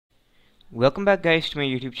Welcome back guys to my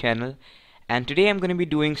YouTube channel, and today I'm going to be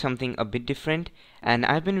doing something a bit different. And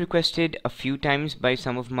I've been requested a few times by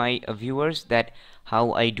some of my viewers that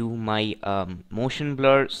how I do my motion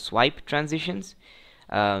blur swipe transitions.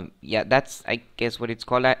 Yeah, that's I guess what it's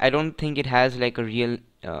called. I don't think it has like a real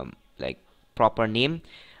like proper name,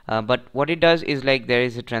 but what it does is like there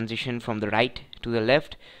is a transition from the right to the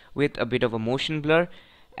left with a bit of a motion blur,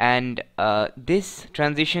 and this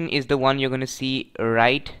transition is the one you're going to see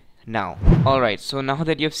right now. Alright, so now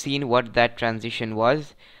that you've seen what that transition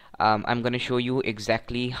was, I'm going to show you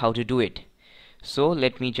exactly how to do it. So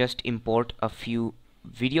let me just import a few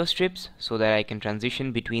video strips so that I can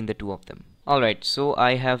transition between the two of them. Alright, so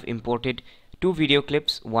I have imported two video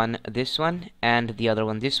clips, one this one and the other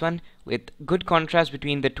one this one, with good contrast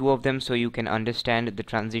between the two of them so you can understand the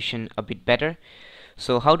transition a bit better.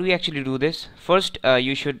 So how do we actually do this? First,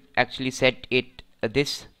 you should actually set it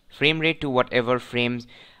this frame rate to whatever frames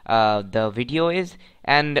the video is,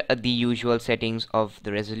 and the usual settings of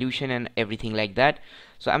the resolution and everything like that.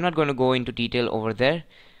 So I'm not going to go into detail over there,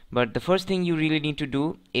 but the first thing you really need to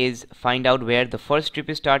do is find out where the first strip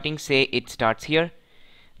is starting. Say it starts here,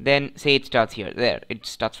 then say it starts here, there it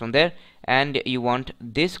starts from there, and you want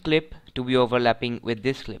this clip to be overlapping with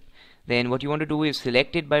this clip. Then what you want to do is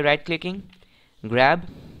select it by right clicking, grab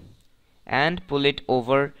and pull it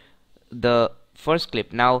over the first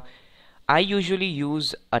clip. Now I usually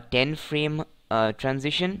use a 10 frame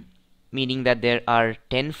transition, meaning that there are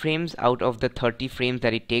 10 frames out of the 30 frames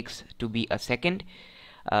that it takes to be a second.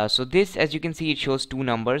 So this, as you can see, it shows two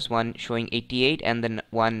numbers, one showing 88 and then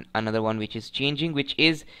another one which is changing, which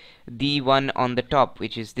is the one on the top,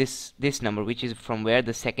 which is this number, which is from where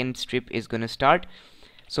the second strip is going to start.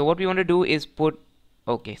 So what we want to do is put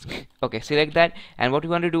okay select that, and what we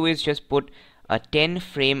want to do is just put a 10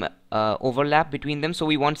 frame overlap between them. So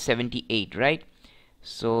we want 78, right?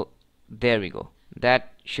 So there we go.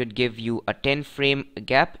 That should give you a 10 frame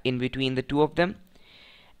gap in between the two of them.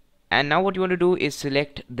 And now what you want to do is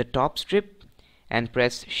select the top strip and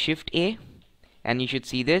press Shift A, and you should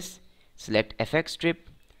see this. Select FX strip,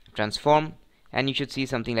 transform, and you should see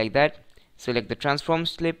something like that. Select the transform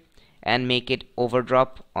strip and make it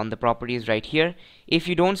overdrop on the properties right here. If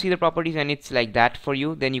you don't see the properties and it's like that for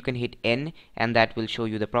you, then you can hit N and that will show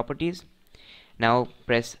you the properties. Now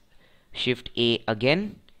press Shift A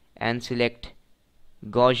again and select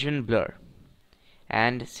Gaussian blur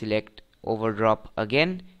and select overdrop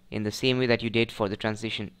again in the same way that you did for the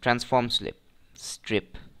transform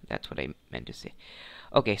strip. That's what I meant to say.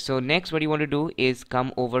 Okay, so next what you want to do is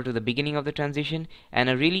come over to the beginning of the transition, and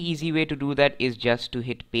a really easy way to do that is just to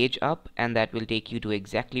hit page up, and that will take you to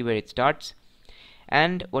exactly where it starts.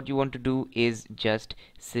 And what you want to do is just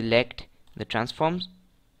select the transforms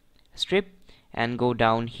strip and go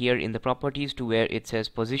down here in the properties to where it says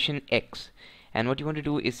position X, and what you want to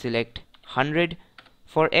do is select 100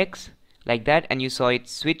 for X like that, and you saw it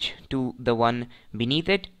switch to the one beneath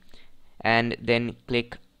it, and then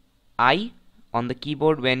click I on the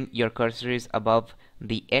keyboard when your cursor is above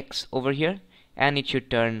the X over here, and it should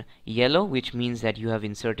turn yellow, which means that you have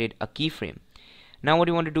inserted a keyframe. Now what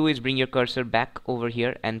you want to do is bring your cursor back over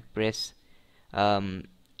here and press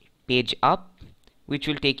page up, which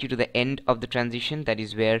will take you to the end of the transition. That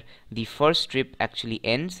is where the first strip actually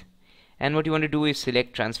ends. And what you want to do is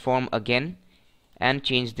select transform again and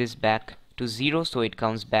change this back to 0 so it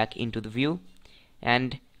comes back into the view,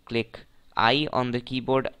 and click I on the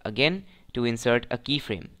keyboard again to insert a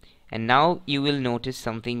keyframe. And now you will notice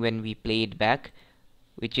something when we play it back,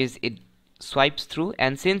 which is it swipes through,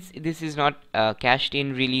 and since this is not cached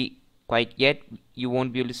in really quite yet, you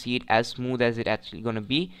won't be able to see it as smooth as it actually gonna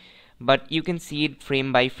be, but you can see it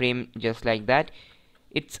frame by frame just like that.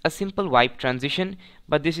 It's a simple wipe transition,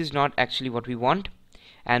 but this is not actually what we want,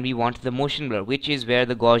 and we want the motion blur, which is where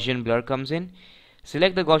the Gaussian blur comes in.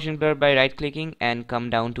 Select the Gaussian blur by right clicking and come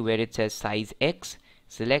down to where it says size X.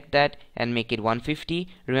 Select that and make it 150.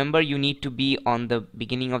 Remember, you need to be on the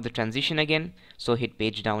beginning of the transition again, so hit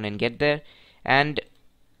page down and get there, and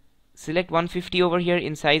select 150 over here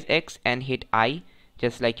in size X and hit I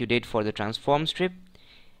just like you did for the transform strip,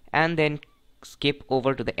 and then skip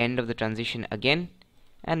over to the end of the transition again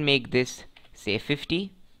and make this say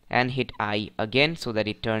 50 and hit I again so that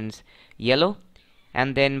it turns yellow.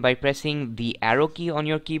 And then by pressing the arrow key on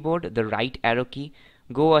your keyboard, the right arrow key,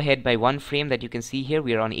 go ahead by one frame. That you can see here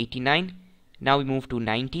we are on 89. Now we move to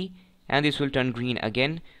 90 and this will turn green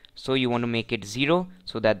again, so you want to make it 0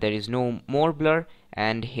 so that there is no more blur,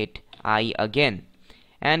 and hit I again,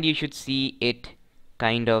 and you should see it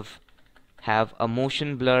kind of have a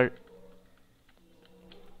motion blur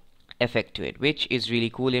effect to it, which is really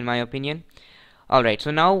cool in my opinion. Alright,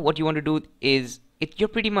 so now what you want to do is, you're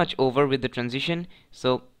pretty much over with the transition,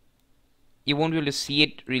 so you won't be able to see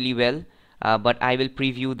it really well, but I will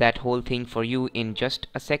preview that whole thing for you in just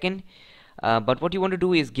a second. But what you want to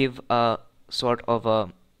do is give a sort of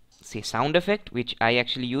a, say, sound effect, which I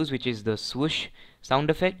actually use, which is the swoosh sound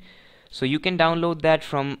effect. So you can download that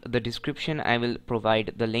from the description. I will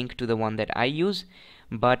provide the link to the one that I use,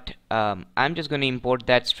 but I'm just going to import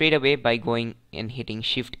that straight away by going and hitting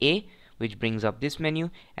Shift A, which brings up this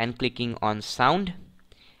menu, and clicking on sound,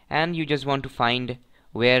 and you just want to find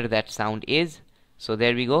where that sound is. So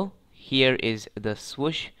there we go, here is the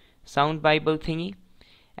swoosh sound bible thingy,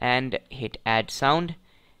 and hit add sound,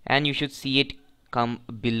 and you should see it come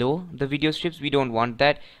below the video strips. We don't want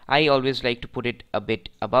that. I always like to put it a bit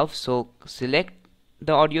above, so select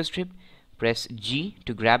the audio strip, press G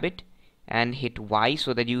to grab it, and hit Y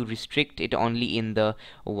so that you restrict it only in the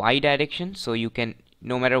Y direction. So you can,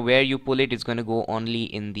 no matter where you pull it, it's going to go only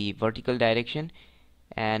in the vertical direction.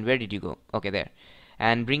 And where did you go? Okay, there.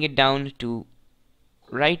 And bring it down to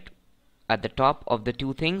right at the top of the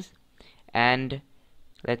two things, and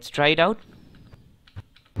let's try it out.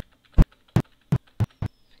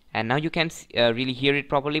 And now you can really hear it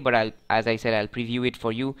properly, but as I said, I'll preview it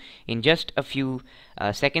for you in just a few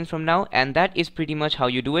seconds from now. And that is pretty much how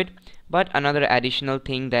you do it. But another additional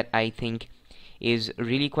thing that I think is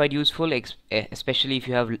really quite useful, especially if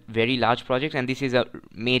you have very large projects, and this is a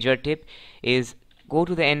major tip, is go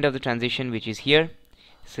to the end of the transition, which is here,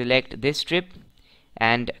 select this strip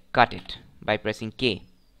and cut it by pressing K.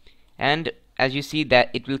 And as you see that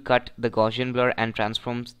it will cut the Gaussian blur and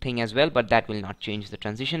transforms thing as well, but that will not change the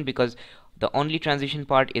transition because the only transition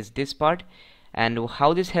part is this part. And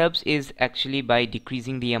how this helps is actually by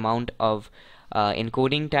decreasing the amount of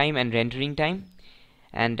encoding time and rendering time.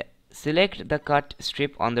 And select the cut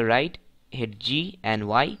strip on the right, hit G and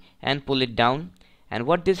Y and pull it down. And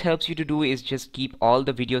what this helps you to do is just keep all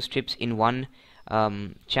the video strips in one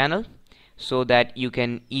channel, so that you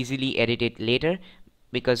can easily edit it later,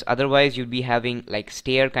 because otherwise you'll be having like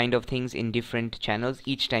stair kind of things in different channels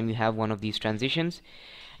each time you have one of these transitions.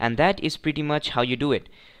 And that is pretty much how you do it.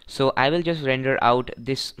 So I will just render out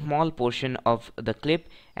this small portion of the clip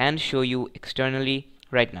and show you externally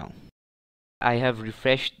right now. I have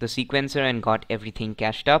refreshed the sequencer and got everything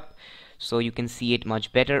cached up, so you can see it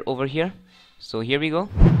much better over here. So here we go.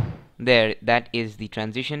 There, that is the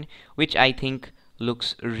transition, which I think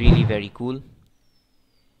looks really very cool.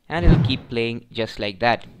 And it'll keep playing just like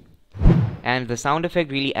that. And the sound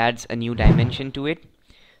effect really adds a new dimension to it,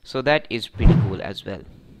 so that is pretty cool as well.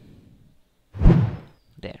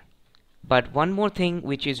 There. But one more thing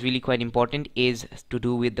which is really quite important is to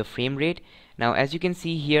do with the frame rate. Now as you can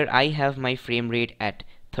see here, I have my frame rate at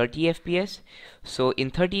 30 FPS. So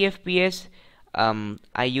in 30 FPS,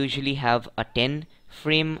 I usually have a 10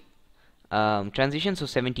 frame transition, so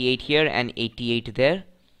 78 here and 88 there.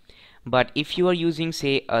 But if you are using,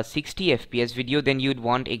 say, a 60 FPS video, then you'd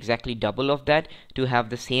want exactly double of that to have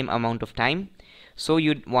the same amount of time. So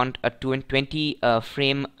you'd want a 20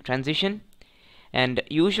 frame transition, and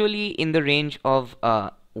usually in the range of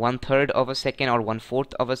 1/3 of a second or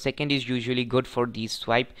 1/4 of a second is usually good for these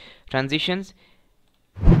swipe transitions,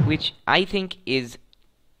 which I think is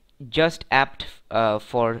just apt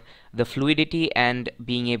for the fluidity and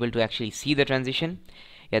being able to actually see the transition.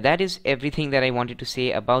 Yeah, that is everything that I wanted to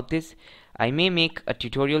say about this. I may make a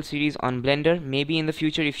tutorial series on Blender maybe in the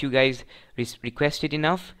future if you guys request it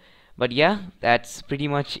enough. But yeah, that's pretty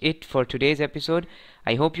much it for today's episode.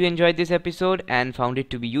 I hope you enjoyed this episode and found it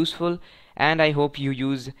to be useful, and I hope you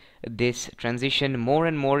use this transition more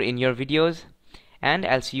and more in your videos. And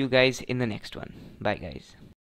I'll see you guys in the next one. Bye guys.